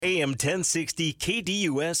AM 1060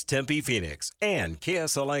 KDUS Tempe Phoenix and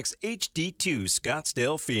KSLX HD2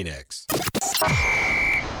 Scottsdale Phoenix.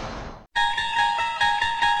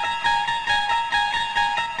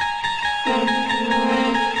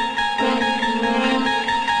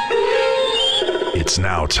 It's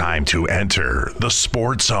now time to enter the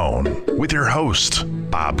Sports Zone with your host,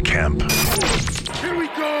 Bob Kemp. Here we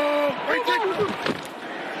go!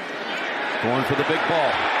 Going for the big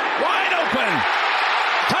ball. Wide open!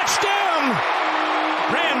 Touchdown!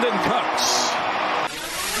 Brandon Cooks.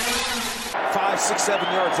 5, 6,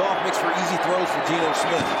 7 yards off, makes for easy throws for Geno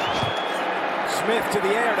Smith. Smith to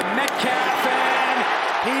the air to Metcalf, and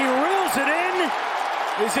he reels it in.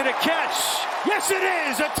 Is it a catch? Yes, it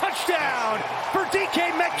is! A touchdown for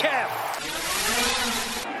DK Metcalf.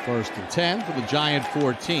 1st and 10 for the Giant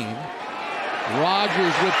 14.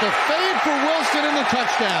 Rodgers with the fade for Wilson and the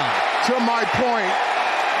touchdown. To my point,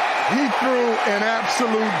 he threw an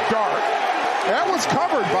absolute dart. That was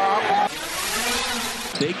covered, Bob.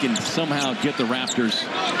 They can somehow get the Raptors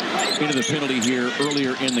into the penalty here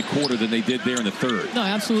earlier in the quarter than they did there in the third. No,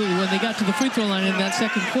 absolutely. When they got to the free throw line in that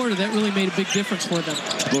second quarter, that really made a big difference for them.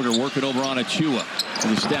 Booker working over on Achua.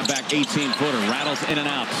 And the step back 18-footer rattles in and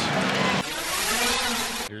out.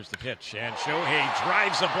 Here's the pitch, and Shohei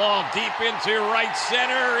drives the ball deep into right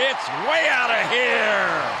center. It's way out of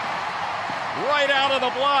here. Right out of the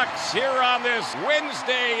blocks here on this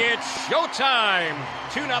Wednesday. It's showtime.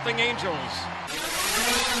 2-0 Angels.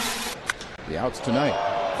 The outs tonight.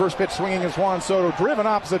 First pitch swinging is Juan Soto, driven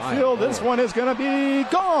opposite field. This one is going to be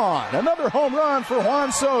gone. Another home run for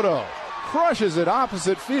Juan Soto. Crushes it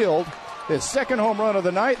opposite field. His second home run of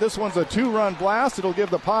the night. This one's a 2-run blast. It'll give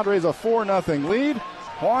the Padres a 4-0 lead.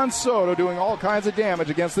 Juan Soto doing all kinds of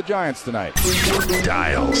damage against the Giants tonight.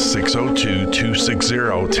 Dial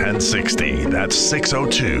 602-260-1060. That's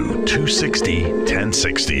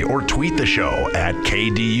 602-260-1060. Or tweet the show at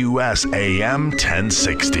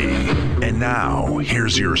KDUSAM1060. And now,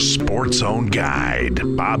 here's your Sports Zone guide,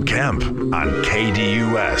 Bob Kemp, on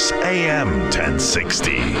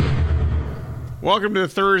KDUSAM1060. Welcome to the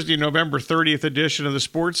Thursday, November 30th edition of the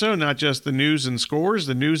Sports Zone. Not just the news and scores,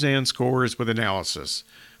 the news and scores with analysis.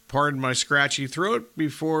 Pardon my scratchy throat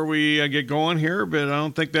before we get going here, but I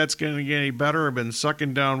don't think that's going to get any better. I've been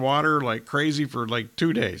sucking down water like crazy for like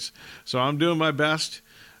 2 days. So I'm doing my best.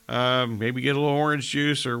 Maybe get a little orange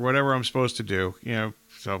juice or whatever I'm supposed to do.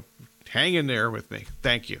 So hang in there with me.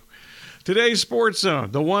 Thank you. Today's Sports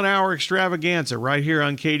Zone, the 1-hour extravaganza right here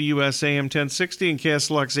on KDUS AM 1060 and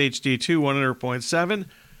KSLX HD2 100.7.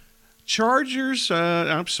 Chargers,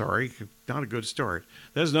 I'm sorry, not a good start.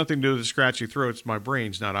 That has nothing to do with the scratchy throats. My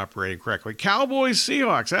brain's not operating correctly. Cowboys,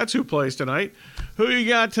 Seahawks, that's who plays tonight. Who you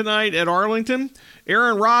got tonight at Arlington?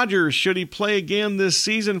 Aaron Rodgers, should he play again this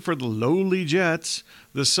season for the lowly Jets?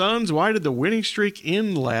 The Suns, why did the winning streak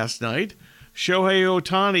end last night? Shohei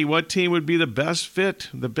Ohtani, what team would be the best fit,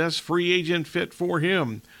 the best free agent fit for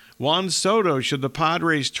him? Juan Soto, should the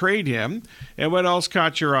Padres trade him? And what else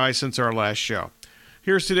caught your eye since our last show?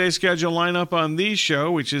 Here's today's schedule lineup on the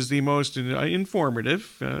show, which is the most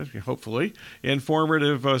informative, hopefully,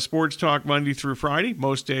 informative sports talk Monday through Friday.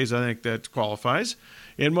 Most days I think that qualifies.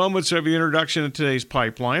 In moments of the introduction of today's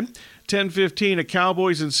pipeline. 10:15, a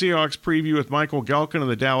Cowboys and Seahawks preview with Michael Gelkin of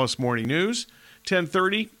the Dallas Morning News.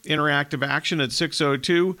 10:30, interactive action at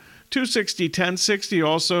 6:02. 260-1060.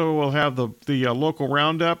 Also, we'll have the local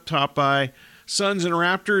roundup topped by Suns and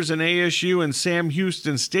Raptors and ASU and Sam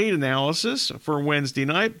Houston State analysis for Wednesday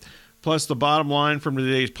night, plus the bottom line from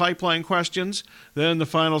today's pipeline questions. Then the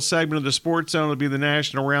final segment of the Sports Zone will be the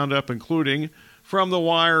national roundup, including From the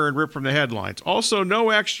Wire and Rip from the Headlines. Also, no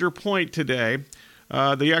extra point today.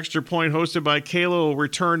 The extra point hosted by Kayla will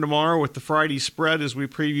return tomorrow with the Friday spread as we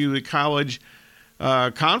preview the college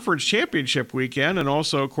conference championship weekend and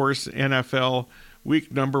also, of course, NFL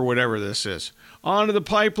week number, whatever this is. On to the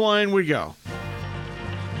pipeline we go.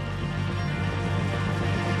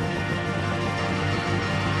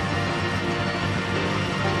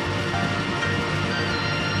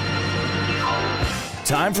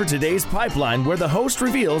 Time for today's pipeline, where the host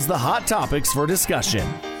reveals the hot topics for discussion.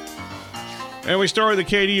 And we start with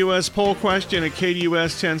the KDUS poll question at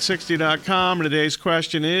KDUS1060.com. And today's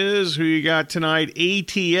question is, who you got tonight?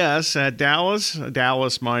 ATS at Dallas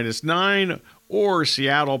 -9, or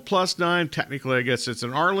Seattle +9. Technically, I guess it's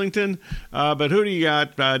in Arlington. But who do you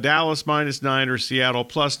got? Dallas -9 or Seattle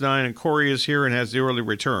 +9? And Corey is here and has the early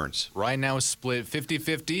returns. Right now, split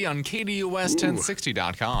 50-50 on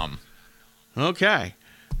KDUS1060.com. Okay.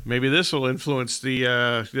 Maybe this will influence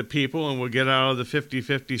the people, and we'll get out of the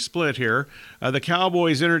 50-50 split here. The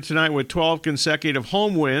Cowboys entered tonight with 12 consecutive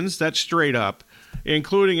home wins. That's straight up.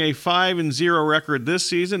 including a 5-0 record this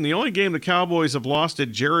season. The only game the Cowboys have lost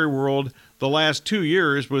at Jerry World the last 2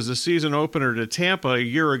 years was the season opener to Tampa a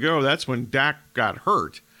year ago. That's when Dak got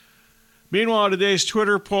hurt. Meanwhile, today's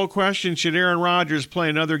Twitter poll question, should Aaron Rodgers play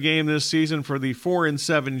another game this season for the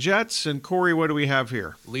 4-7 Jets? And Corey, what do we have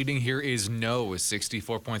here? Leading here is no with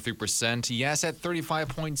 64.3%. Yes at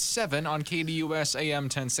 35.7% on KDUS AM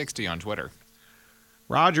 1060 on Twitter.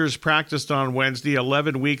 Rodgers practiced on Wednesday,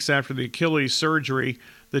 11 weeks after the Achilles surgery.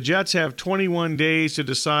 The Jets have 21 days to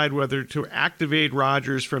decide whether to activate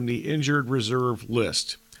Rodgers from the injured reserve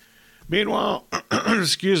list. Meanwhile,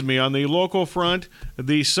 on the local front,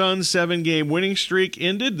 the Suns' 7-game winning streak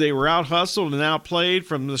ended. They were out-hustled and outplayed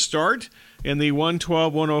from the start in the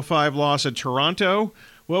 112-105 loss at Toronto.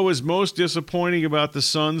 What was most disappointing about the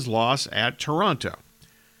Suns' loss at Toronto?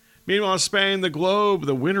 Meanwhile, spanning the globe,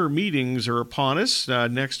 the winter meetings are upon us.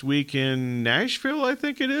 Next week in Nashville, I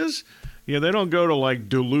think it is. Yeah, they don't go to like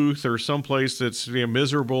Duluth or someplace that's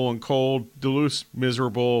miserable and cold. Duluth's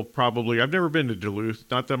miserable, probably. I've never been to Duluth,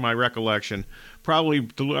 not that my recollection. Probably,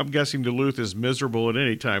 I'm guessing Duluth is miserable at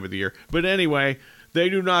any time of the year. But anyway, they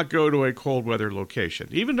do not go to a cold weather location.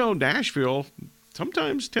 Even though Nashville,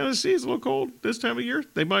 sometimes Tennessee is a little cold this time of year.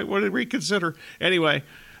 They might want to reconsider. Anyway,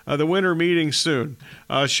 the winter meeting soon.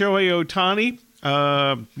 Shohei Ohtani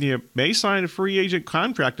may sign a free agent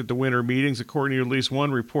contract at the winter meetings, according to at least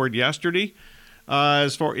one report yesterday.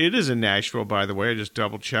 It is in Nashville, by the way. I just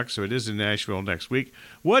double-checked, so it is in Nashville next week.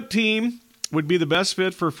 What team would be the best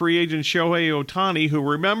fit for free agent Shohei Ohtani, who,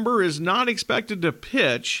 remember, is not expected to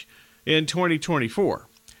pitch in 2024?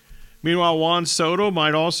 Meanwhile, Juan Soto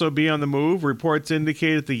might also be on the move. Reports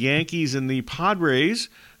indicate that the Yankees and the Padres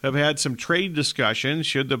have had some trade discussions.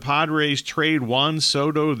 Should the Padres trade Juan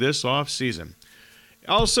Soto this offseason?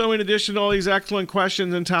 Also, in addition to all these excellent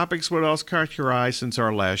questions and topics, what else caught your eye since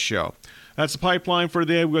our last show? That's the pipeline for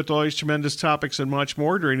the day. We've got all these tremendous topics and much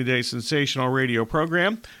more during today's sensational radio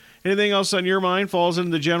program. Anything else on your mind falls into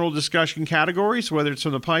the general discussion categories, whether it's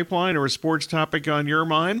from the pipeline or a sports topic on your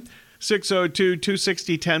mind.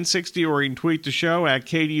 602-260-1060, or you can tweet the show at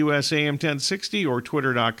KDUSAM1060 or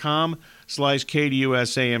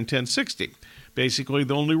twitter.com/KDUSAM1060. Basically,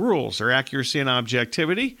 the only rules are accuracy and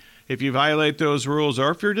objectivity. If you violate those rules, or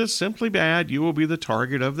if you're just simply bad, you will be the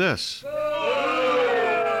target of this.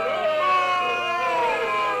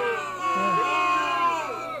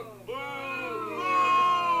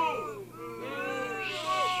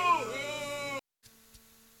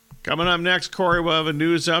 Coming up next, Corey, we'll have a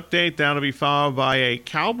news update. That'll be followed by a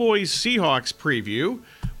Cowboys-Seahawks preview.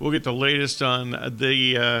 We'll get the latest on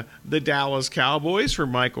the Dallas Cowboys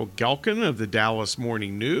from Michael Gelkin of the Dallas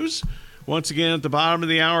Morning News. Once again, at the bottom of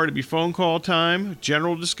the hour, to be phone call time,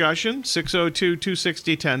 general discussion,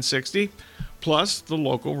 602-260-1060, plus the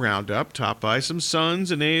local roundup, topped by some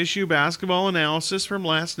Suns and ASU basketball analysis from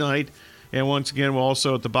last night. And once again, we'll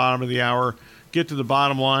also, at the bottom of the hour, get to the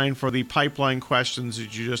bottom line for the pipeline questions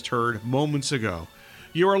that you just heard moments ago.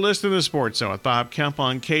 You are listening to the Sports Zone with Bob Kemp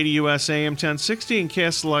on KDUS AM 1060 and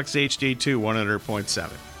KSLX HD2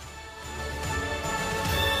 100.7.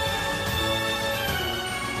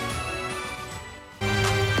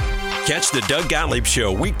 Catch the Doug Gottlieb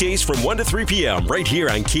Show weekdays from 1 to 3 p.m. right here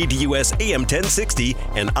on KDUS AM 1060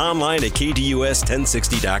 and online at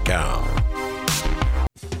KDUS1060.com.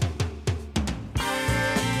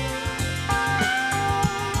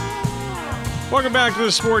 Welcome back to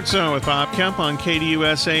the Sports Zone with Bob Kemp on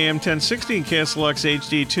KDUS AM 1060 and KSLX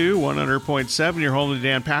HD2 100.7. Your home to the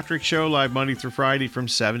Dan Patrick Show, live Monday through Friday from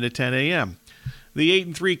 7 to 10 a.m. The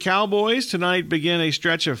 8-3 Cowboys tonight begin a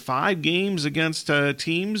stretch of 5 games against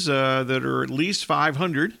teams that are at least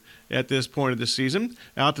 500 at this point of the season.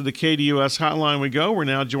 Out to the KDUS hotline we go. We're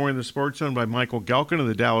now joined in the Sports Zone by Michael Gelkin of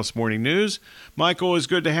the Dallas Morning News. Michael, it's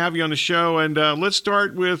good to have you on the show. And let's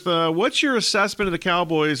start with what's your assessment of the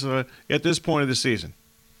Cowboys at this point of the season?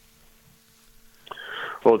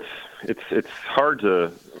 Well, it's hard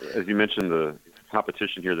to, as you mentioned, the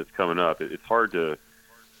competition here that's coming up. It's hard to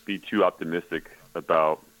be too optimistic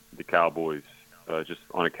about the Cowboys just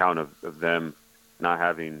on account of them not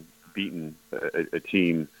having beaten a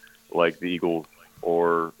team like the Eagles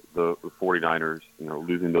or the 49ers,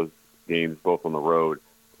 losing those games both on the road.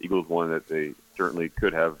 Eagles won that they certainly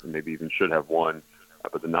could have, maybe even should have won,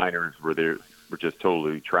 but the Niners were just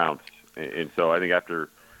totally trounced. And so I think after,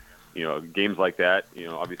 games like that,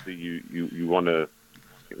 obviously you want to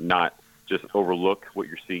not just overlook what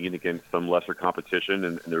you're seeing against some lesser competition,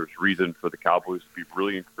 and there's reason for the Cowboys to be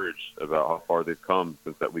really encouraged about how far they've come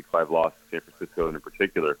since that Week 5 loss to San Francisco in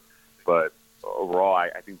particular. But overall, I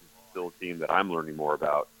think this is still a team that I'm learning more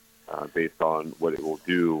about. based on what it will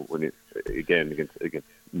do when it against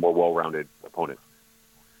more well-rounded opponents.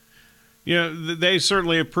 They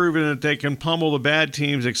certainly have proven that they can pummel the bad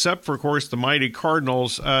teams, except for, of course, the mighty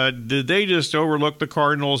Cardinals. Did they just overlook the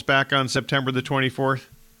Cardinals back on September the 24th?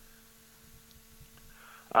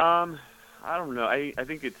 I don't know. I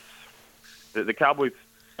think it's the Cowboys.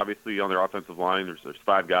 Obviously, on their offensive line, there's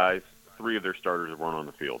 5 guys. 3 of their starters weren't on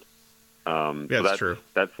the field. So that's true.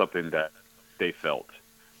 That's something that they felt.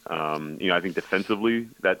 I think defensively,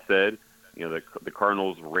 that said, the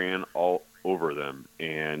Cardinals ran all over them,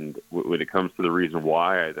 and when it comes to the reason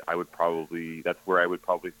why, that's where I would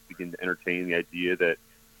probably begin to entertain the idea that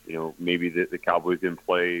maybe the Cowboys didn't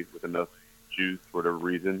play with enough juice for whatever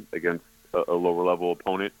reason against a lower level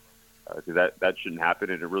opponent, because that shouldn't happen,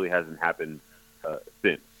 and it really hasn't happened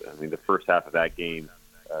since. I mean, the first half of that game,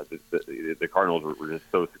 the Cardinals were just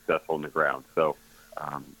so successful on the ground. So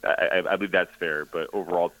I believe that's fair. But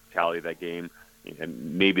overall tally of that game,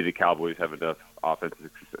 maybe the Cowboys have enough offensive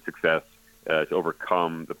success to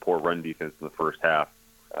overcome the poor run defense in the first half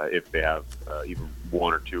if they have even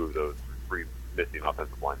 1 or 2 of those 3 missing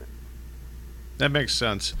offensive linemen. That makes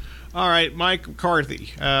sense. All right, Mike McCarthy,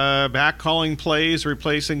 back calling plays,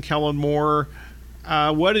 replacing Kellen Moore.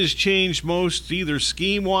 What has changed most, either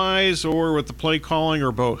scheme-wise or with the play calling,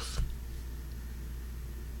 or both?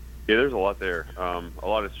 Yeah, there's a lot there. A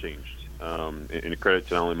lot has changed. And credit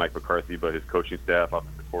to not only Mike McCarthy, but his coaching staff,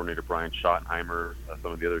 offensive coordinator Brian Schottenheimer,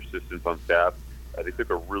 some of the other assistants on staff. They took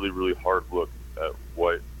a really, really hard look at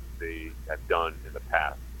what they have done in the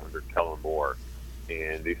past under Kellen Moore,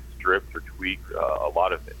 and they stripped or tweaked a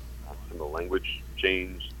lot of it. Some of the language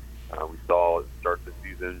changed. We saw at the start of the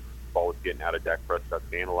season, the ball was getting out of Dak Prescott's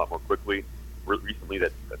hand a lot more quickly. Recently,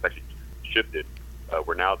 that's actually shifted,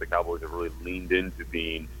 where now the Cowboys have really leaned into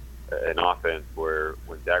being an offense where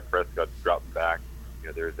when Dak Prescott's dropping back,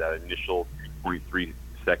 there's that initial 2.3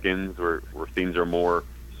 seconds where things are more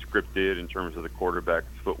scripted in terms of the quarterback's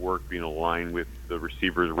footwork being aligned with the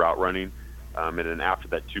receiver's route running. And then after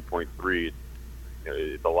that 2.3,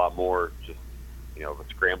 it's a lot more just, a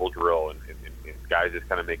scramble drill and guys just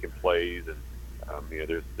kind of making plays. And,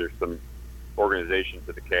 there's some organization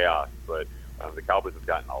to the chaos, but the Cowboys have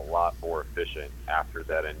gotten a lot more efficient after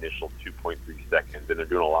that initial 2.3 seconds, and they're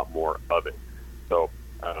doing a lot more of it. So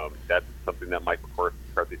that's something that Mike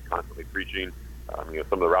McCarthy is constantly preaching. Some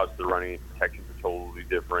of the routes they're running, protections are totally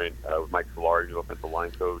different. With Mike Solari, new offensive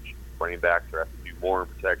line coach, running backs are having to do more in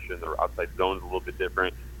protection. Their outside zone is a little bit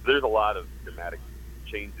different. So there's a lot of dramatic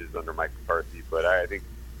changes under Mike McCarthy, but I think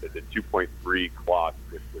that the 2.3 clock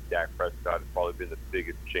with Dak Prescott has probably been the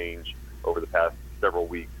biggest change over the past several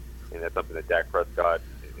weeks. And that's something that Dak Prescott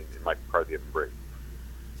and Mike McCarthy have embraced.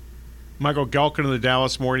 Michael Gelkin of the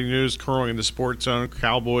Dallas Morning News, curling in the Sports Zone.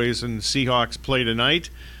 Cowboys and Seahawks play tonight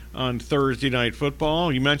on Thursday Night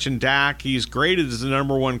Football. You mentioned Dak. He's graded as the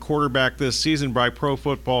number 1 quarterback this season by Pro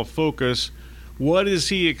Football Focus. What has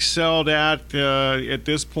he excelled at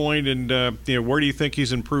this point, and where do you think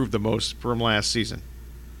he's improved the most from last season?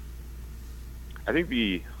 I think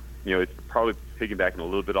it's probably piggybacking a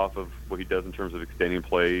little bit off of what he does in terms of extending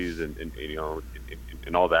plays and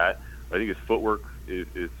all that. I think his footwork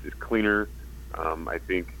is cleaner. I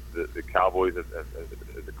think the Cowboys as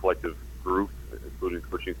a collective group, including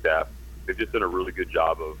coaching staff, they've just done a really good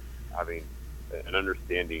job of having an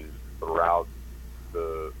understanding throughout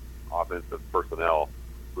the offensive personnel,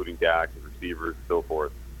 including Dak and receivers and so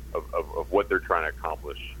forth, of what they're trying to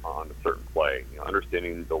accomplish on a certain play.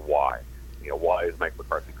 Understanding the why. Why is Mike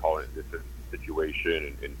McCarthy calling it this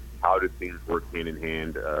situation, and how do things work hand in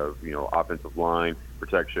hand of, offensive line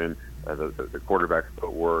protection, the quarterback's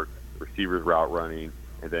footwork, the receiver's route running,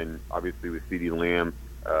 and then obviously with CeeDee Lamb,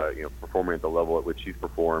 performing at the level at which he's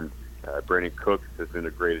performed. Brandon Cooks has been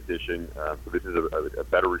a great addition. So this is a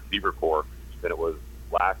better receiver core than it was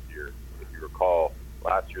last year. If you recall,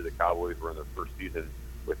 last year the Cowboys were in their first season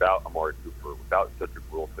without Amari Cooper, without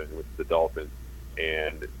Cedric Wilson with the Dolphins,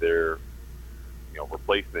 and their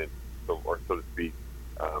replacement, so to speak,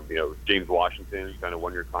 James Washington, kind of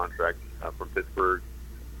 1-year contract from Pittsburgh.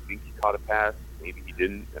 I think he caught a pass, maybe he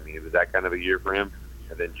didn't. I mean, it was that kind of a year for him.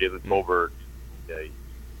 And then Jalen Tolbert,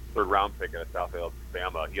 third-round pick out of South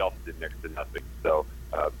Alabama, he also did next to nothing. So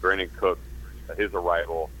Brandon Cooks, his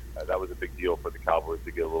arrival, that was a big deal for the Cowboys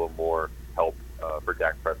to get a little more help for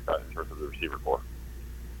Dak Prescott in terms of the receiver core.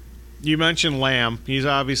 You mentioned Lamb. He's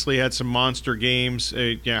obviously had some monster games.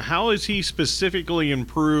 How has he specifically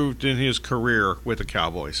improved in his career with the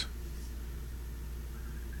Cowboys?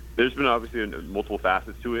 There's been obviously multiple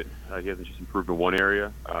facets to it. He hasn't just improved in one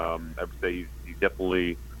area. I would say he's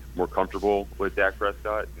definitely more comfortable with Dak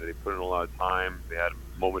Prescott. They put in a lot of time. They had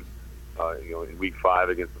moments In Week 5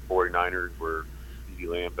 against the 49ers, where CeeDee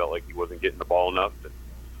Lamb felt like he wasn't getting the ball enough, and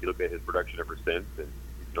you look at his production ever since, and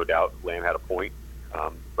no doubt Lamb had a point.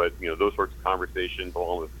 But those sorts of conversations,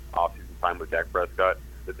 along with off-season time with Dak Prescott,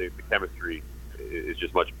 that the chemistry is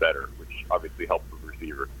just much better, which obviously helps the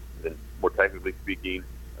receiver. And more technically speaking,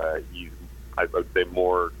 he's, I would say,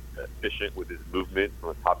 more efficient with his movement from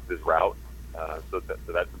the top of his route. So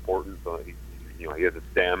that's important. So he has a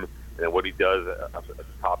stem, and then what he does at the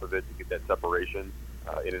top of it to get that separation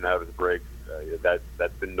in and out of his breaks,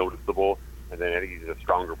 that's been noticeable. And then I think he's a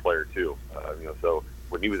stronger player too. So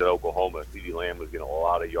when he was at Oklahoma, CeeDee Lamb was getting a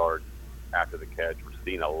lot of yards after the catch. We're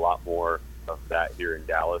seeing a lot more of that here in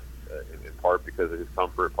Dallas, in part because of his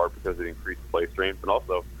comfort, in part because of the increased play strength, and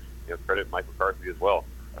also credit Mike McCarthy as well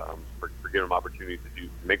for giving him opportunities to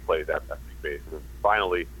make plays at space. And then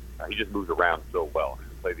finally, he just moves around so well. He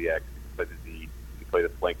can play the X, he can play the Z, he can play the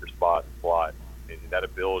flanker spot, slot, and that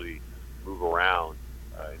ability to move around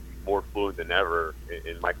and be more fluent than ever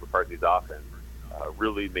in Mike McCarthy's offense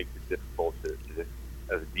really makes it difficult to just,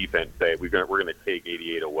 as a defense, say we're going to take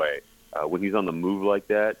 88 away. When he's on the move like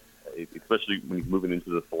that, especially when he's moving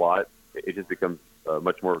into the slot, it just becomes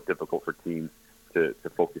much more difficult for teams to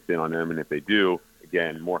focus in on him. And if they do,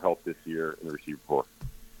 again, more help this year in the receiver corps.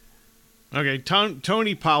 Okay,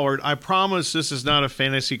 Tony Pollard, I promise this is not a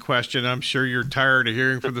fantasy question. I'm sure you're tired of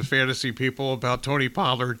hearing from the fantasy people about Tony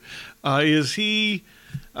Pollard. Is he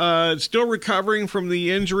still recovering from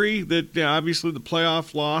the injury that obviously the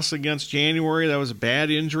playoff loss against January, that was a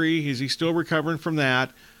bad injury? Is he still recovering from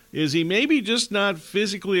that? Is he maybe just not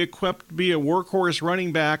physically equipped to be a workhorse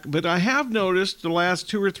running back? But I have noticed the last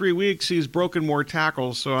 2 or 3 weeks he's broken more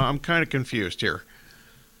tackles, so I'm kind of confused here.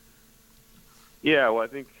 Yeah, well, I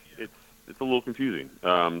think it's a little confusing.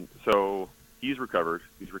 So he's recovered.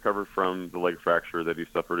 He's recovered from the leg fracture that he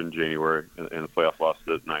suffered in January in the playoff loss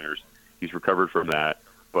to the Niners. He's recovered from that.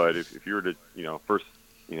 But if you were to, first,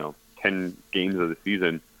 10 games of the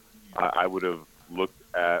season, I would have looked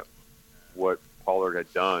at what Pollard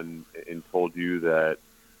had done and told you that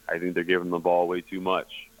I think they're giving the ball way too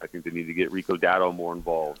much. I think they need to get Rico Dowdle more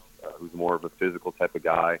involved, who's more of a physical type of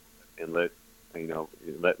guy, and let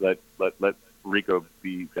Rico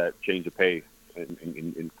be that change of pace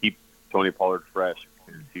and keep Tony Pollard fresh.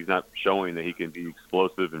 He's not showing that he can be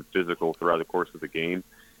explosive and physical throughout the course of the game.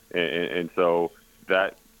 And so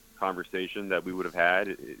that conversation that we would have had,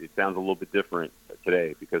 it sounds a little bit different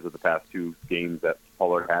today because of the past 2 games that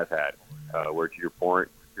Pollard has had, where to your point,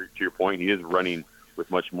 he is running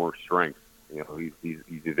with much more strength. He's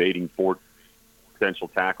evading 4 potential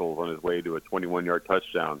tackles on his way to a 21-yard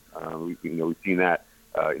touchdown. We've seen that.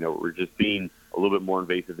 We're just seeing a little bit more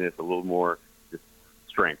invasiveness, a little more just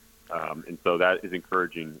strength. And so that is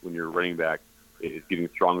encouraging when your running back is getting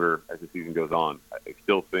stronger as the season goes on. I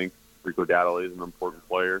still think Rico Dowdle is an important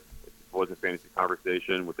player. It was a fantasy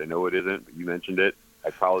conversation, which I know it isn't, but you mentioned it.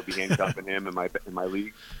 I'd probably be handcuffing him in my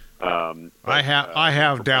league. I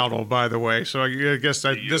have Dowdle, by the way, so I guess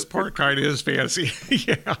this part kind of is fantasy.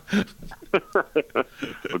 Yeah.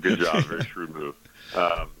 Well, good job. Very shrewd move.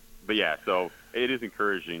 But yeah, so it is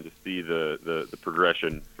encouraging to see the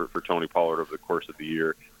progression for Tony Pollard over the course of the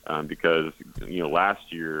year, because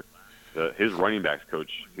last year his running backs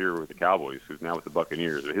coach here with the Cowboys, who's now with the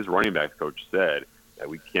Buccaneers, his running backs coach said that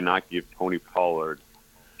we cannot give Tony Pollard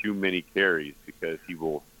too many carries because he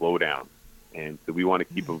will slow down, and so we want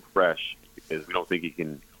to keep him fresh because we don't think he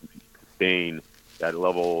can sustain that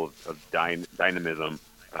level of dynamism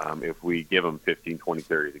if we give him 15, 20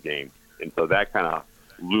 carries a game. And so that kind of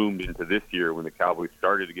loomed into this year when the Cowboys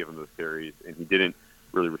started to give him those carries, and he didn't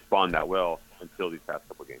really respond that well until these past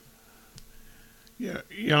couple of games. Yeah,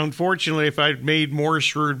 unfortunately, if I'd made more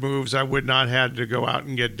shrewd moves, I would not have had to go out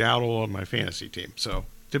and get Dowdle on my fantasy team. So,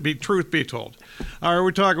 truth be told. All right,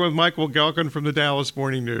 we're talking with Michael Gelkin from the Dallas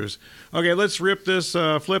Morning News. Okay, let's flip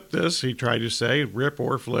this, he tried to say, rip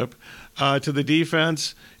or flip, to the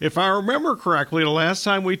defense. If I remember correctly, the last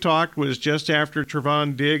time we talked was just after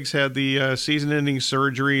Trevon Diggs had the season-ending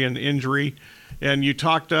surgery and injury, and you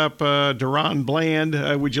talked up Deron Bland.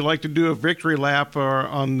 Would you like to do a victory lap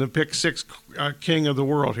on the pick 6 king of the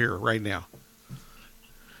world here right now?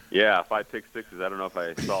 Yeah, 5 pick sixes. I don't know if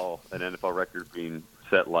I saw an NFL record being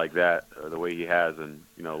set like that the way he has in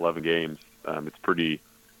 11 games. It's pretty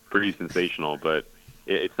sensational, but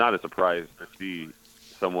it's not a surprise to see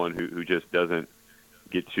someone who just doesn't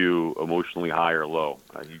get too emotionally high or low.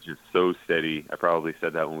 He's just so steady. I probably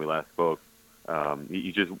said that when we last spoke.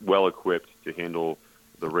 He's just well equipped to handle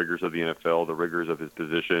the rigors of the NFL, the rigors of his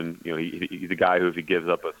position. He's a guy who, if he gives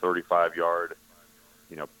up a 35-yard,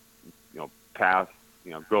 pass,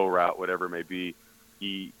 go route, whatever it may be,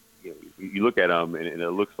 he you look at him, and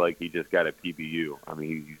it looks like he just got a PBU. I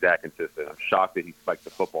mean, he's that consistent. I'm shocked that he spiked the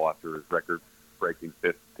football after his record-breaking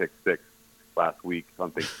fifth pick six last week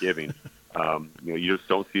on Thanksgiving. You just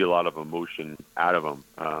don't see a lot of emotion out of him.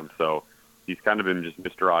 So he's kind of been just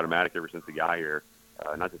Mr. Automatic ever since he got here.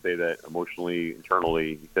 Not to say that emotionally,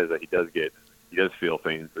 internally, he says that he does feel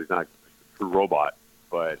things, so he's not a true robot.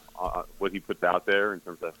 But what he puts out there in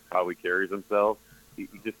terms of how he carries himself, he's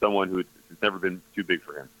just someone who it's never been too big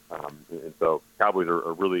for him. And so Cowboys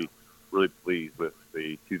are really, really pleased with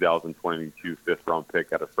the 2022 fifth-round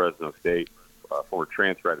pick out of Fresno State, former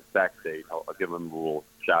transfer out of Sac State. I'll give him a little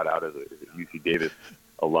shout-out as a UC Davis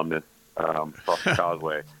alumnus across the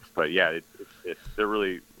causeway. But, yeah, they're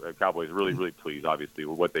really Cowboys really, really pleased, obviously,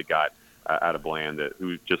 with what they got out of Bland,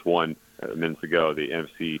 who just won minutes ago the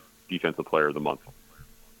NFC Defensive Player of the Month.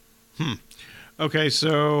 Okay,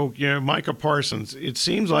 so, Micah Parsons, it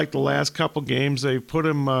seems like the last couple games they've put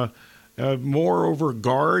him more over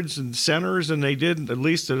guards and centers than they did, at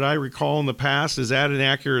least that I recall in the past. Is that an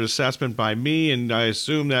accurate assessment by me? And I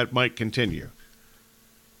assume that might continue.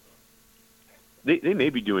 They may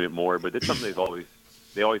be doing it more, but it's something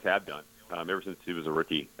they always have done ever since he was a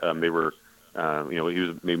rookie. They were, he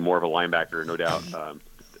was maybe more of a linebacker, no doubt,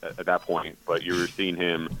 at that point. But you were seeing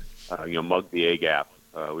him, mug the A gap,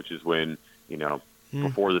 which is when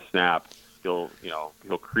before the snap he'll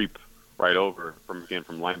creep right over from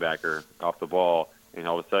linebacker off the ball, and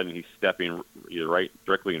all of a sudden he's stepping either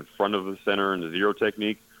directly in front of the center in the zero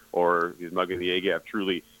technique, or he's mugging the A gap.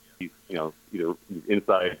 Truly, he's either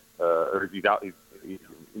inside or he's out. He's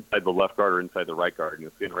inside the left guard or inside the right guard.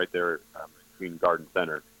 Sitting right there between guard and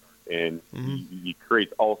center, and he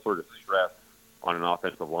creates all sort of stress on an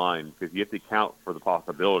offensive line because you have to account for the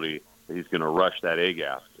possibility that he's going to rush that A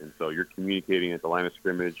gap. And so you're communicating at the line of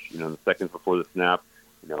scrimmage, the seconds before the snap,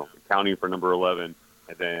 accounting for number 11.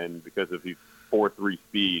 And then because of his 4.3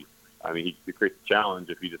 speed, I mean, he creates a challenge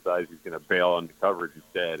if he decides he's going to bail on the coverage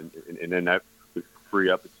instead. And then that would free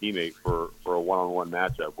up a teammate for a one-on-one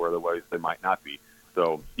matchup where otherwise they might not be.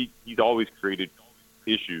 So he's always created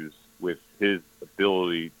issues with his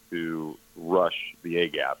ability to rush the A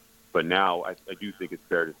gap. But now I do think it's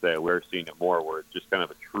fair to say we're seeing it more where it's just kind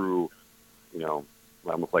of a true,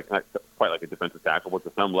 almost like not quite like a defensive tackle, but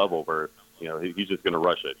to some level where, he's just going to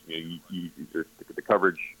rush it. The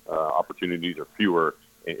coverage opportunities are fewer,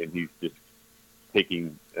 and he's just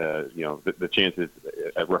taking, the chances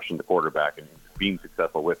at rushing the quarterback and being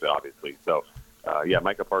successful with it, obviously. So,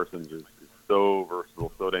 Micah Parsons is so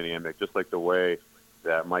versatile, so dynamic, just like the way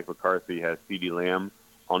that Mike McCarthy has CeeDee Lamb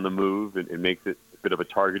on the move and makes it a bit of a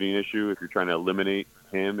targeting issue if you're trying to eliminate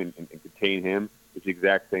him and contain him. It's the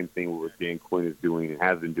exact same thing what Dan Quinn is doing and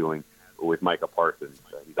has been doing with Micah Parsons.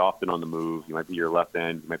 He's often on the move. He might be your left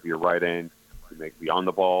end. He might be your right end. He might be on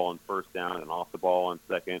the ball on first down and off the ball on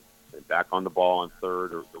second and back on the ball on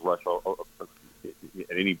third or rush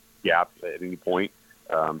at any gap at any point.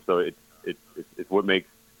 So it's what makes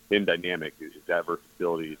him dynamic is that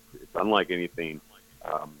versatility. It's unlike anything.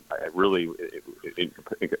 It really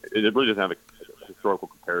doesn't have a historical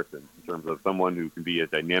comparison in terms of someone who can be as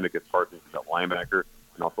dynamic as Parsons as a linebacker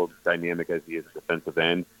and also as dynamic as he is a defensive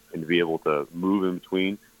end, and to be able to move in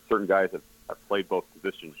between. Certain guys have played both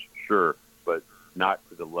positions, sure, but not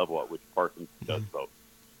to the level at which Parsons does both.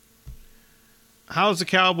 How's the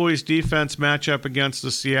Cowboys' defense match up against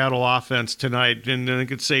the Seattle offense tonight? And I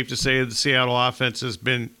think it's safe to say that the Seattle offense has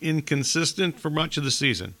been inconsistent for much of the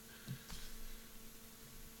season.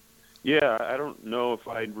 Yeah, I don't know if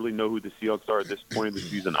I really know who the Seahawks are at this point of the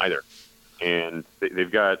season either. And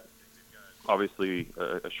they've got, obviously,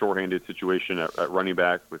 a shorthanded situation at running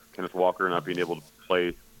back with Kenneth Walker not being able to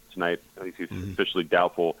play tonight. At least he's officially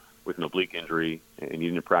doubtful with an oblique injury, and he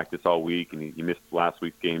didn't practice all week, and he missed last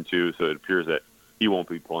week's game too, so it appears that he won't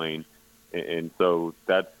be playing. And so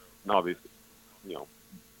that's an obvious,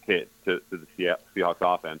 hit to the Seahawks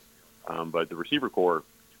offense. But the receiver core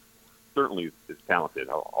certainly is talented.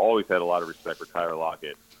 I've always had a lot of respect for Tyler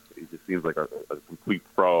Lockett. He just seems like a complete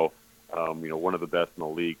pro. One of the best in the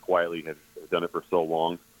league. Quietly has done it for so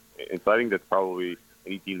long, and so I think that's probably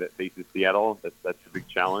any team that faces Seattle. That's the big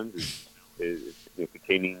challenge is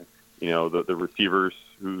containing the receivers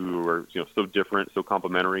who are so different, so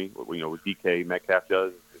complementary. What DK Metcalf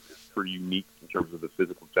does is pretty unique in terms of the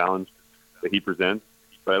physical challenge that he presents.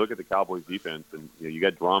 But I look at the Cowboys defense, and you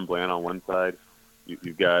got Deron Bland on one side,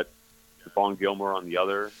 you've got Stephon Gilmore on the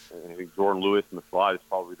other, and I think Jordan Lewis in the slot is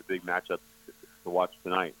probably the big matchup to watch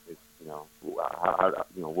tonight. It's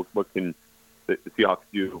what can the Seahawks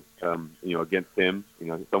do against him?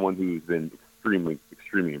 Someone who's been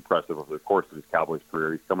extremely impressive over the course of his Cowboys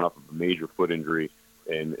career. He's coming off of a major foot injury,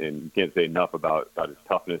 and you can't say enough about his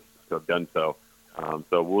toughness to have done so.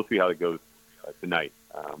 So we'll see how it goes tonight.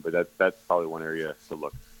 But that's probably one area to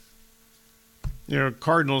look.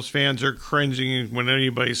 Cardinals fans are cringing when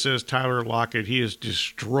anybody says Tyler Lockett. He has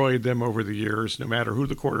destroyed them over the years, no matter who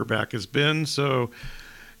the quarterback has been. So,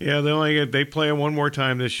 yeah, they play him one more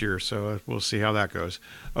time this year, so we'll see how that goes.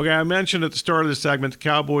 Okay, I mentioned at the start of the segment, the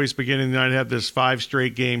Cowboys beginning the night had this 5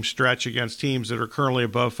 straight game stretch against teams that are currently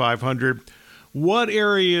above 500. What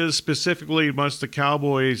areas specifically must the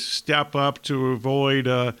Cowboys step up to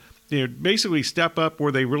avoid basically step up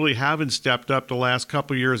where they really haven't stepped up the last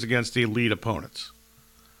couple of years against the elite opponents?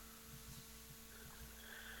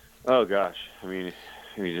 Oh, gosh. I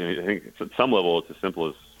think at some level it's as simple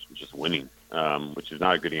as just winning, which is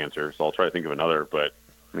not a good answer. So I'll try to think of another. But,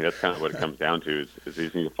 that's kind of what it comes down to is they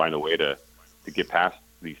just need to find a way to get past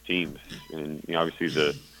these teams. And, obviously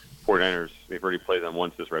the 49ers, they've already played them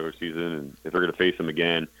once this regular season. And if they're going to face them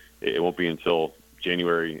again, it won't be until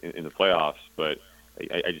January in the playoffs. But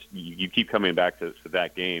you keep coming back to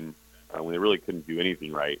that game when they really couldn't do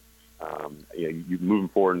anything right. You moving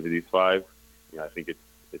forward into these 5. I think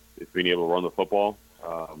it's being able to run the football.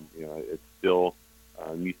 It still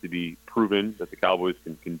needs to be proven that the Cowboys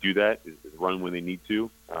can do that, is run when they need to.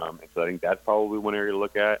 And so I think that's probably one area to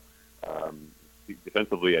look at.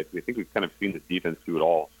 Defensively, I think we've kind of seen the defense do it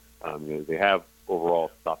all. They have overall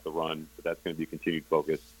stopped the run, but that's going to be a continued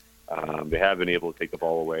focus. They have been able to take the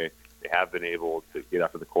ball away. They have been able to get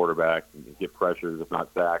after the quarterback and get pressures, if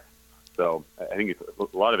not sacks. So I think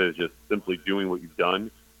a lot of it is just simply doing what you've done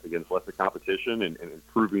against lesser competition and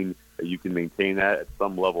proving that you can maintain that at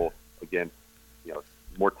some level against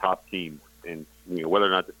more top teams. And whether or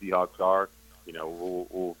not the Seahawks are,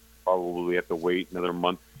 we'll probably have to wait another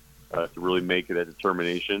month to really make it a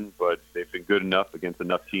determination. But they've been good enough against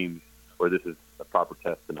enough teams where this is a proper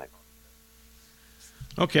test tonight.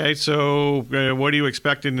 Okay, so what are you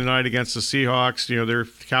expecting tonight against the Seahawks? Their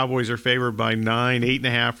Cowboys are favored by 9,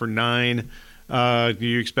 8.5 or 9. Do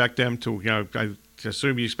you expect them to? I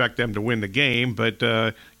assume you expect them to win the game, but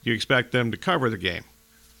do you expect them to cover the game?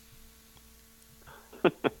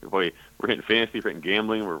 Boy, we're hitting fantasy, we're hitting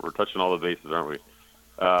gambling. We're touching all the bases, aren't we?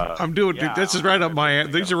 I'm doing. Yeah, this is right up my.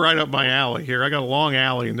 These are right up my alley here. I got a long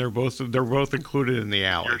alley, and they're both included in the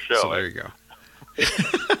alley. Your show, so there you go.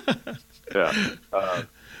 I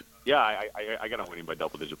got them winning by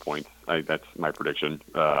double-digit points. That's my prediction.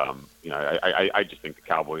 I just think the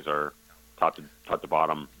Cowboys are top to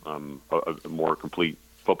bottom, a more complete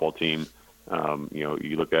football team.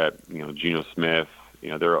 You look at Geno Smith.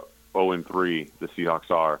 They're 0-3. The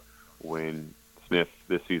Seahawks are when Smith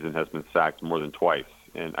this season has been sacked more than twice,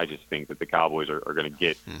 and I just think that the Cowboys are going to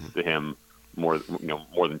get to him more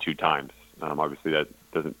than 2 times. Obviously, that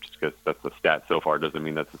doesn't, just because that's the stat so far, doesn't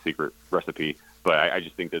mean that's the secret recipe. But I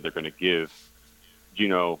just think that they're going to give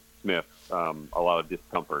Geno Smith a lot of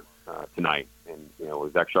discomfort tonight. And,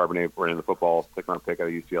 with Zach Charbonnet running the football, 6th-round pick out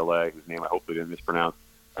of UCLA, whose name I hopefully didn't mispronounce,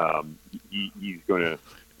 he's going to,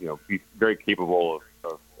 be very capable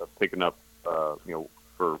of picking up,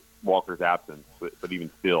 for Walker's absence. But even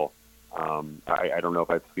still, I don't know if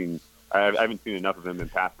I haven't seen enough of him in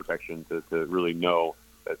pass protection to really know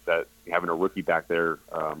that having a rookie back there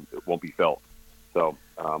it won't be felt. So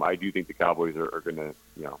I do think the Cowboys are going to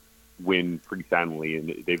win pretty soundly,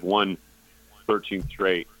 and they've won 13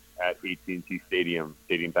 straight at AT&T Stadium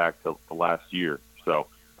dating back to last year. So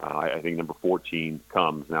I think number 14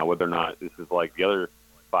 comes. Now, whether or not this is like the other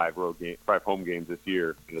 5 home games this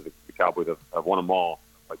year, the Cowboys have won them all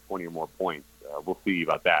by 20 or more points. We'll see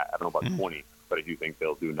about that. I don't know about 20, but I do think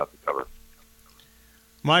they'll do enough to cover.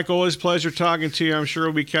 Michael, always a pleasure talking to you. I'm sure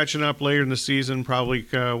we'll be catching up later in the season, probably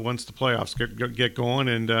once the playoffs get going.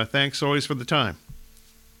 And thanks always for the time.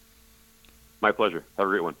 My pleasure. Have a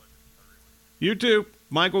great one. You too.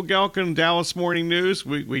 Michael Gelkin, Dallas Morning News.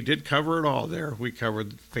 We did cover it all there. We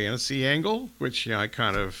covered the fantasy angle, which I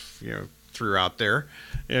kind of threw out there,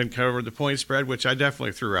 and covered the point spread, which I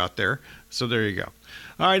definitely threw out there. So there you go.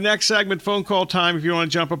 All right, next segment, phone call time. If you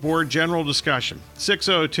want to jump aboard, general discussion,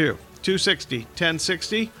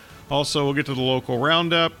 602-260-1060. Also, we'll get to the local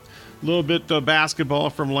roundup. A little bit of basketball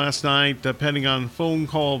from last night, depending on phone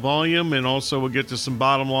call volume. And also, we'll get to some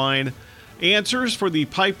bottom line answers for the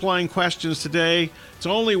pipeline questions today. It's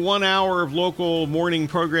only 1 hour of local morning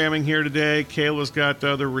programming here today. Kayla's got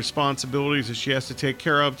other responsibilities that she has to take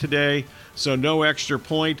care of today, so no extra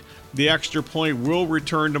point. The extra point will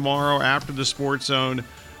return tomorrow after the Sports Zone.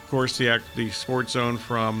 Of course, the Sports Zone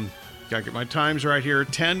from, gotta get my times right here,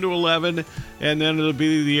 10 to 11, and then it'll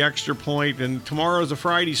be the extra point. And tomorrow's a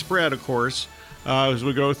Friday spread, of course. as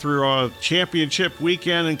we go through a championship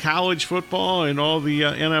weekend in college football and all the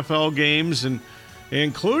NFL games, and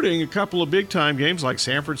including a couple of big-time games like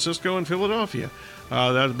San Francisco and Philadelphia.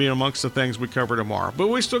 That'll be amongst the things we cover tomorrow. But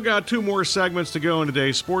we still got 2 more segments to go in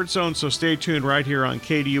today's Sports Zone, so stay tuned right here on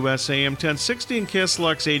KDUS AM 1060 and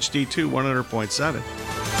KSLUX HD2 100.7.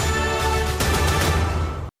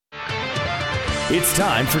 It's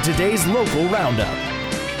time for today's local roundup.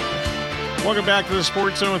 Welcome back to the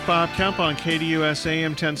Sports Zone with Bob Kemp on KDUS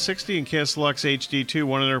AM 1060 and KSLUX HD2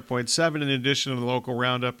 100.7. In addition to the local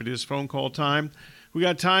roundup, it is phone call time. We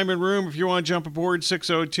got time and room if you want to jump aboard,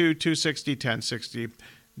 602-260-1060.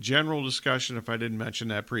 General discussion if I didn't mention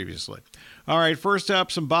that previously. All right, first up,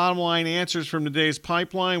 some bottom line answers from today's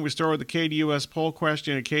pipeline. We start with the KDUS poll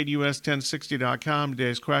question at KDUS1060.com.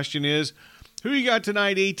 Today's question is, who you got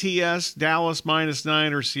tonight, ATS, Dallas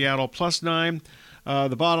 -9 or Seattle +9?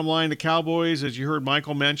 The bottom line, the Cowboys, as you heard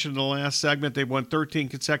Michael mention in the last segment, they've won 13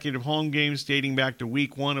 consecutive home games dating back to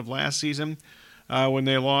week 1 of last season when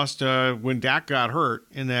they lost, when Dak got hurt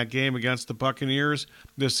in that game against the Buccaneers.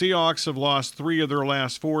 The Seahawks have lost 3 of their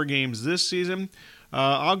last 4 games this season.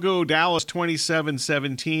 I'll go Dallas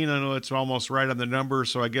 27-17. I know it's almost right on the number,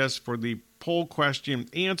 so I guess for the poll question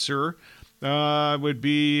answer, would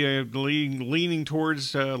be leaning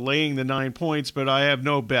towards laying the 9 points, but I have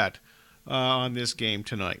no bet on this game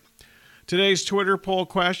tonight. Today's Twitter poll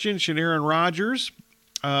question, should Aaron Rodgers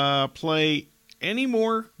play any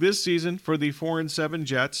more this season for the 4-7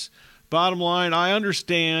 Jets? Bottom line, I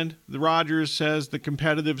understand the Rodgers has the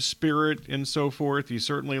competitive spirit and so forth. He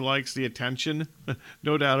certainly likes the attention,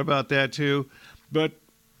 no doubt about that too. But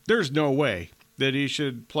there's no way that he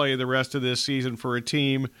should play the rest of this season for a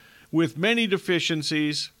team with many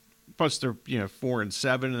deficiencies. Plus, they're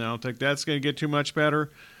 4-7, and I don't think that's going to get too much better.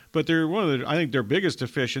 But they're I think their biggest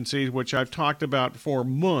deficiencies, which I've talked about for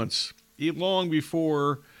months, long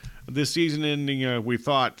before the season-ending, we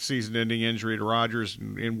thought season-ending injury to Rodgers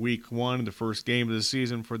in week 1, the first game of the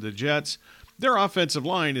season for the Jets. Their offensive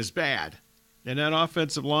line is bad, and that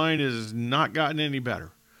offensive line has not gotten any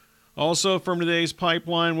better. Also, from today's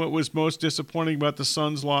pipeline, what was most disappointing about the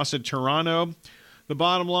Suns' loss at Toronto? The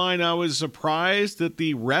bottom line, I was surprised that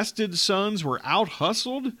the rested Suns were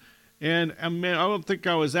out-hustled. And I don't think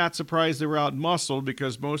I was that surprised they were out-muscled,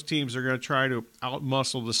 because most teams are going to try to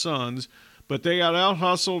out-muscle the Suns. But they got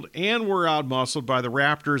out-hustled and were out-muscled by the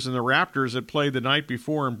Raptors, and the Raptors had played the night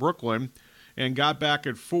before in Brooklyn and got back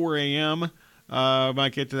at 4 a.m.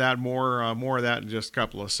 Might get to that more of that in just a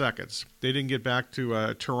couple of seconds. They didn't get back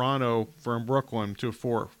to Toronto from Brooklyn to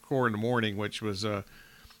 4 in the morning, which was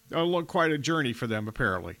quite a journey for them,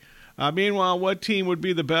 apparently. Meanwhile, what team would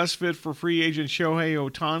be the best fit for free agent Shohei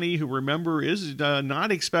Ohtani, who, remember, is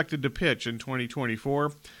not expected to pitch in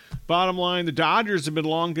 2024? Bottom line, the Dodgers have been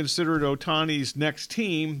long considered Ohtani's next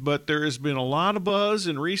team, but there has been a lot of buzz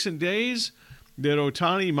in recent days that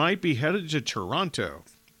Ohtani might be headed to Toronto.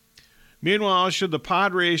 Meanwhile, should the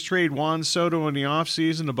Padres trade Juan Soto in the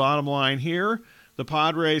offseason? The bottom line here, the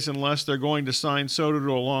Padres, unless they're going to sign Soto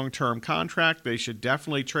to a long-term contract, they should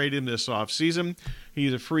definitely trade him this offseason.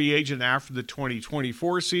 He's a free agent after the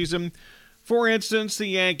 2024 season. For instance, the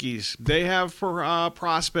Yankees, they have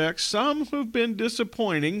prospects, some who've been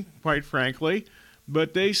disappointing, quite frankly,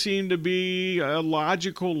 but they seem to be a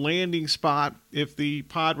logical landing spot if the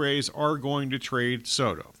Padres are going to trade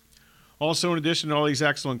Soto. Also, in addition to all these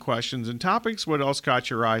excellent questions and topics, what else caught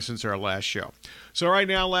your eye since our last show? So right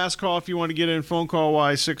now, last call if you want to get in, phone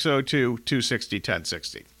call-wise,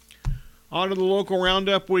 602-260-1060. On to the local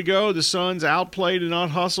roundup we go. The Suns outplayed and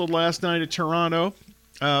out-hustled last night at Toronto.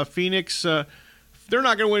 Phoenix, they're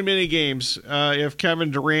not going to win many games if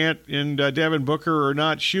Kevin Durant and Devin Booker are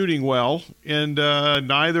not shooting well, and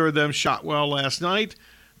neither of them shot well last night.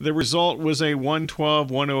 The result was a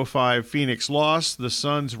 112-105 Phoenix loss. The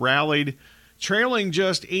Suns rallied, trailing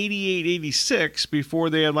just 88-86 before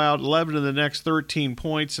they allowed 11 of the next 13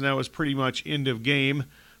 points, and that was pretty much end of game.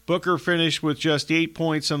 Booker finished with just 8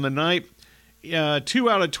 points on the night, 2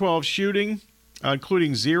 out of 12 shooting,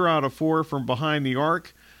 including 0 out of 4 from behind the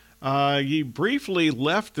arc. He briefly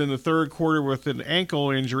left in the third quarter with an ankle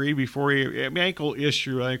injury ankle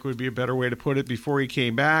issue, I think would be a better way to put it, before he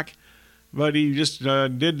came back. But he just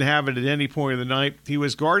didn't have it at any point of the night. He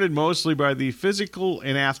was guarded mostly by the physical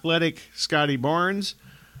and athletic Scotty Barnes,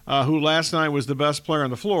 who last night was the best player on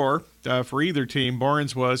the floor for either team.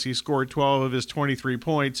 Barnes was. He scored 12 of his 23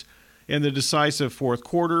 points in the decisive fourth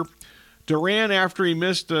quarter. Durant, after he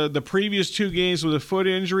missed the previous 2 games with a foot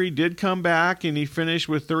injury, did come back, and he finished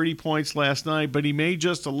with 30 points last night, but he made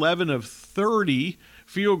just 11 of 30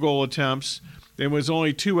 field goal attempts and was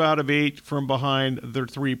only 2 out of 8 from behind the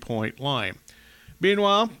 3-point line.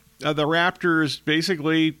 Meanwhile, the Raptors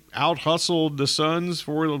basically out-hustled the Suns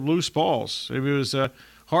for the loose balls. It was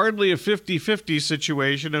hardly a 50-50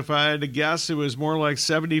 situation. If I had to guess, it was more like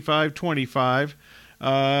 75-25.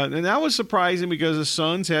 And that was surprising because the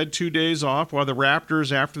Suns had 2 days off, while the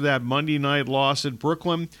Raptors, after that Monday night loss at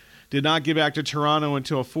Brooklyn, did not get back to Toronto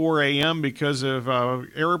until 4 a.m. because of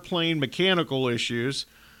airplane mechanical issues.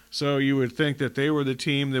 So you would think that they were the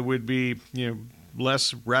team that would be,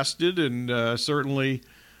 less rested and certainly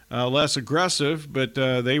less aggressive, but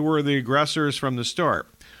they were the aggressors from the start.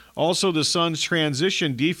 Also, the Suns'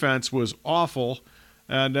 transition defense was awful,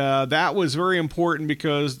 and that was very important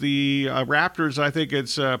because the Raptors, I think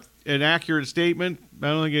it's an accurate statement. I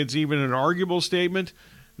don't think it's even an arguable statement.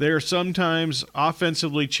 They're sometimes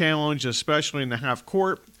offensively challenged, especially in the half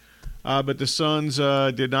court, but the Suns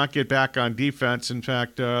did not get back on defense. In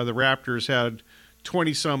fact, the Raptors had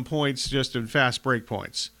 20-some points just in fast break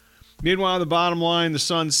points. Meanwhile, the bottom line, the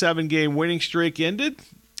Suns' 7-game winning streak ended.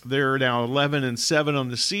 They're now 11-7 on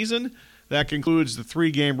the season. That concludes the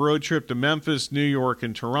 3-game road trip to Memphis, New York,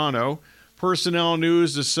 and Toronto. Personnel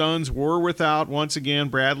news, the Suns were without, once again,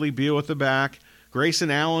 Bradley Beal at the back,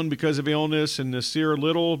 Grayson Allen because of illness, and Nasir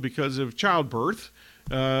Little because of childbirth.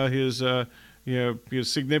 His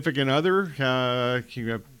significant other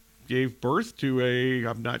gave birth to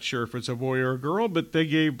I'm not sure if it's a boy or a girl, but they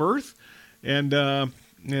gave birth, and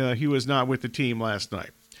he was not with the team last night.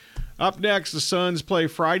 Up next, the Suns play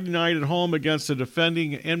Friday night at home against the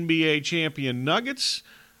defending NBA champion Nuggets.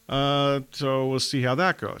 So we'll see how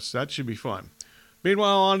that goes. That should be fun.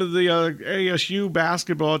 Meanwhile, on to the ASU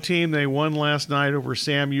basketball team. They won last night over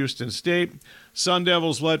Sam Houston State. Sun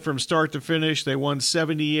Devils led from start to finish. They won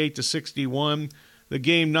 78-61. The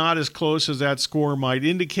game not as close as that score might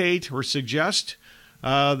indicate or suggest.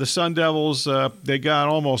 The Sun Devils, they got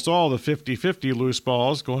almost all the 50-50 loose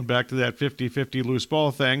balls, going back to that 50-50 loose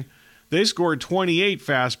ball thing. They scored 28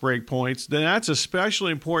 fast break points. Then that's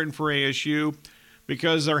especially important for ASU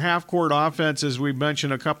because their half-court offense, as we've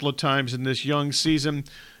mentioned a couple of times in this young season,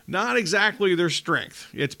 not exactly their strength.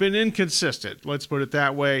 It's been inconsistent, let's put it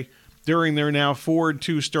that way, during their now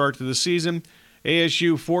 4-2 start to the season.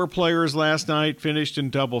 ASU 4 players last night finished in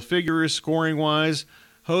double figures scoring-wise.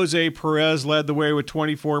 Jose Perez led the way with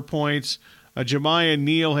 24 points. Jemiah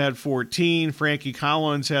Neal had 14. Frankie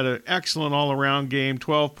Collins had an excellent all-around game,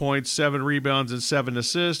 12 points, 7 rebounds, and 7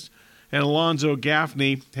 assists. And Alonzo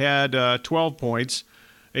Gaffney had 12 points.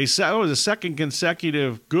 That was a second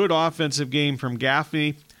consecutive good offensive game from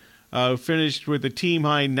Gaffney. Finished with a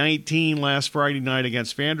team-high 19 last Friday night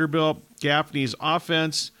against Vanderbilt. Gaffney's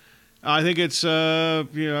offense, I think it's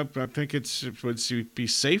it would be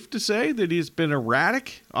safe to say that he's been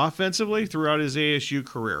erratic offensively throughout his ASU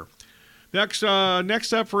career. Next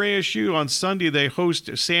up for ASU on Sunday, they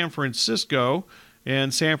host San Francisco,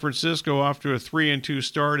 and San Francisco off to a 3-2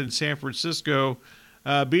 start. And San Francisco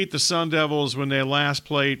beat the Sun Devils when they last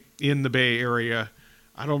played in the Bay Area.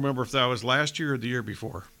 I don't remember if that was last year or the year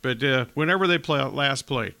before, but whenever they last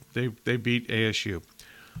played, they beat ASU.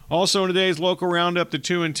 Also in today's local roundup, the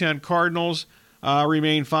 2-10 Cardinals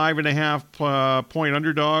remain 5.5 point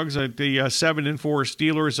underdogs at the 7-4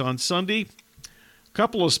 Steelers on Sunday. A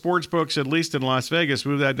couple of sports books, at least in Las Vegas,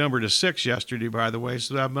 moved that number to 6 yesterday, by the way,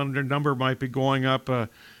 so that number might be going up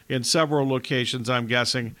in several locations, I'm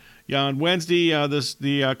guessing. Yeah, on Wednesday,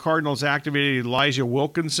 the Cardinals activated Elijah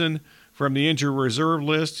Wilkinson from the injured reserve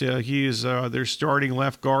list. He is their starting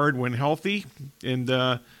left guard when healthy, and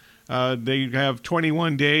they have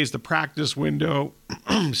 21 days. The practice window,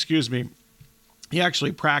 excuse me, he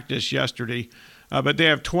actually practiced yesterday, but they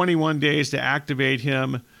have 21 days to activate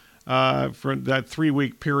him for that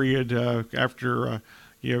 3-week period after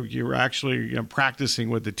you're actually practicing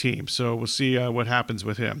with the team. So we'll see what happens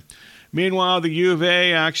with him. Meanwhile, the U of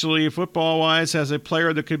A actually, football-wise, has a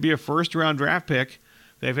player that could be a first-round draft pick.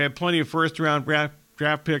 They've had plenty of first-round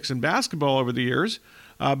draft picks in basketball over the years.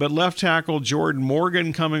 But left tackle Jordan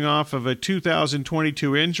Morgan, coming off of a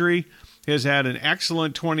 2022 injury, has had an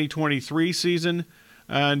excellent 2023 season.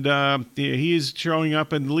 And he's showing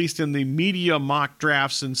up, at least in the media mock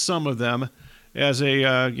drafts in some of them, as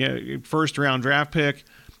a first-round draft pick.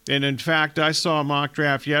 And, in fact, I saw a mock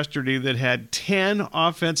draft yesterday that had 10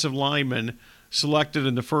 offensive linemen selected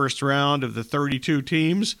in the first round of the 32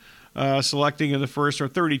 teams. Selecting in the first, or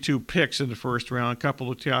 32 picks in the first round. A couple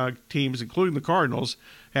of teams, including the Cardinals,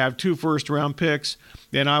 have 2 first-round picks.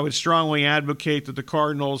 And I would strongly advocate that the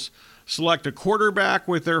Cardinals select a quarterback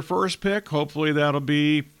with their first pick. Hopefully that'll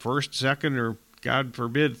be first, second, or God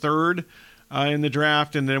forbid, third in the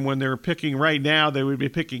draft. And then when they're picking right now, they would be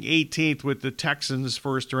picking 18th with the Texans'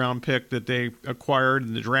 first-round pick that they acquired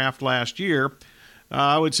in the draft last year.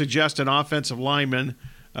 I would suggest an offensive lineman,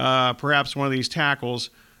 perhaps one of these tackles.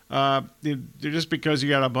 Just because you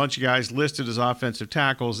got a bunch of guys listed as offensive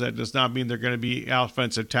tackles, that does not mean they're going to be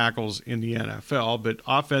offensive tackles in the NFL. But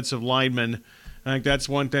offensive linemen, I think that's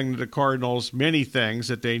one thing that the Cardinals, many things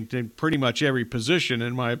that they pretty much every position,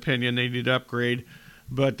 in my opinion, they need to upgrade.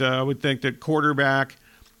 But I would think that quarterback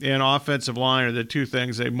and offensive line are the two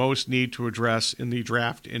things they most need to address in the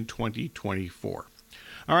draft in 2024.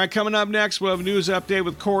 All right, coming up next, we'll have a news update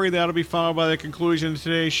with Corey. That'll be followed by the conclusion of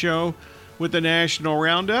today's show with the National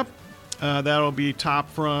Roundup. That'll be top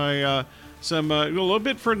fry, a little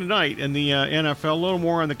bit for tonight in the NFL. A little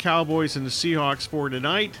more on the Cowboys and the Seahawks for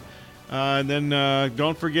tonight. And then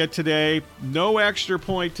don't forget today, no extra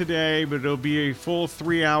point today, but it'll be a full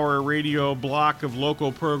 3-hour radio block of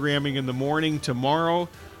local programming in the morning tomorrow,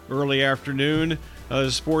 early afternoon. The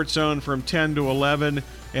Sports Zone from 10 to 11.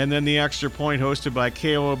 And then the extra point hosted by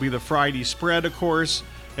Kayla will be the Friday spread, of course,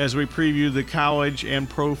 as we preview the college and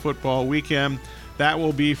pro football weekend. That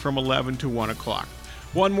will be from 11 to 1 o'clock.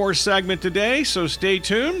 One more segment today, so stay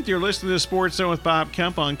tuned. You're listening to Sports Zone with Bob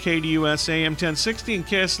Kemp on KDUS AM 1060 and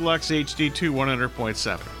KS Lux HD2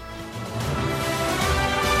 100.7.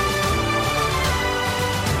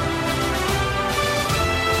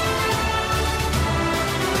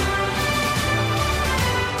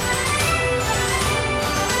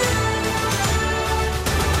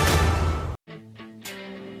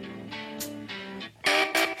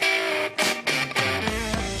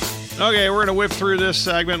 Okay, we're going to whip through this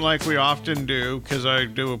segment like we often do because I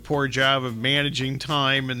do a poor job of managing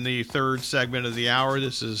time in the third segment of the hour.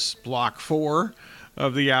 This is block 4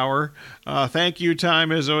 of the hour. Thank you,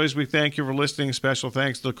 time. As always, we thank you for listening. Special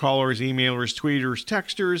thanks to the callers, emailers, tweeters,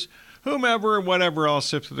 texters, whomever, and whatever else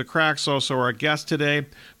slips through the cracks. Also, our guest today,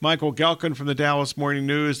 Michael Gelkin from the Dallas Morning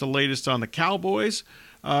News, the latest on the Cowboys.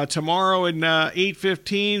 Tomorrow at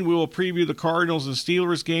 8:15, we will preview the Cardinals and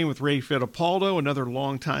Steelers game with Ray Fittipaldo, another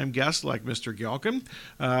longtime guest like Mr. Gelkin.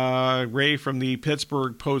 Ray from the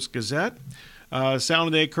Pittsburgh Post-Gazette. Sound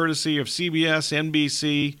of the day courtesy of CBS,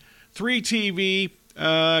 NBC, 3TV,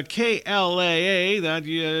 KLAA, that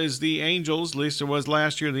is the Angels, at least it was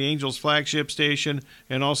last year, the Angels flagship station,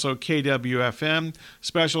 and also KWFM.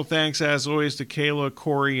 Special thanks, as always, to Kayla,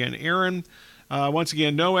 Corey, and Aaron. Once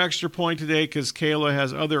again, no extra point today because Kayla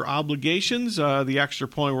has other obligations. The extra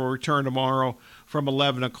point will return tomorrow from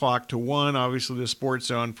 11 o'clock to 1. Obviously, the Sports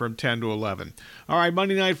Zone from 10 to 11. All right,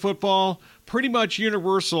 Monday Night Football, pretty much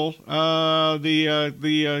universal.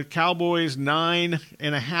 The Cowboys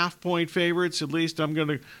 9.5 point favorites. At least I'm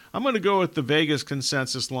gonna go with the Vegas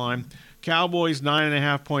consensus line. Cowboys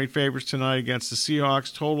 9.5 point favorites tonight against the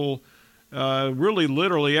Seahawks. Total, really,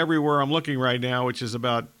 literally everywhere I'm looking right now, which is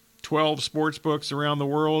about 12 sports books around the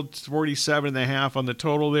world, 47.5 on the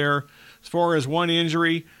total there. As far as one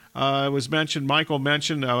injury, it was mentioned, Michael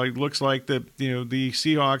mentioned, it looks like that the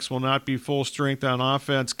Seahawks will not be full strength on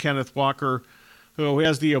offense. Kenneth Walker, who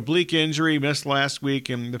has the oblique injury, missed last week,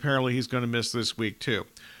 and apparently he's going to miss this week too.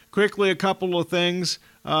 Quickly, a couple of things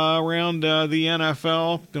around the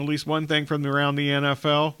NFL, at least one thing from around the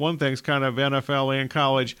NFL. One thing's kind of NFL and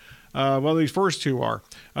college. Well, these first two are.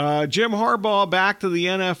 Jim Harbaugh back to the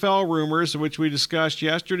NFL rumors, which we discussed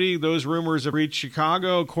yesterday. Those rumors have reached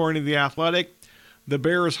Chicago, according to The Athletic. The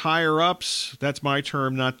Bears higher-ups, that's my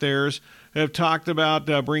term, not theirs, have talked about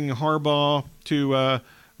bringing Harbaugh to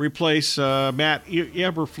replace Matt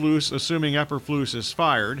Eberflus, assuming Eberflus is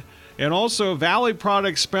fired. And also, Valley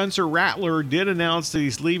Products Spencer Rattler did announce that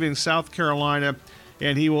he's leaving South Carolina,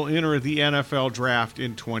 and he will enter the NFL draft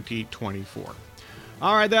in 2024.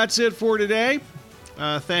 All right, that's it for today.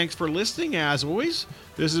 Thanks for listening, as always.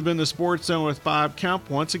 This has been the Sports Zone with Bob Kemp.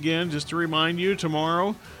 Once again, just to remind you,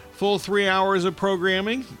 tomorrow, full 3 hours of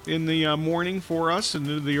programming in the morning for us and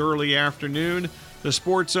into the early afternoon. The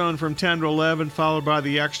Sports Zone from 10 to 11, followed by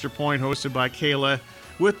the Extra Point hosted by Kayla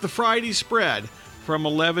with the Friday spread from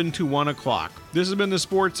 11 to 1 o'clock. This has been the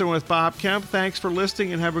Sports Zone with Bob Kemp. Thanks for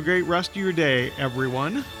listening and have a great rest of your day,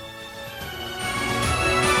 everyone.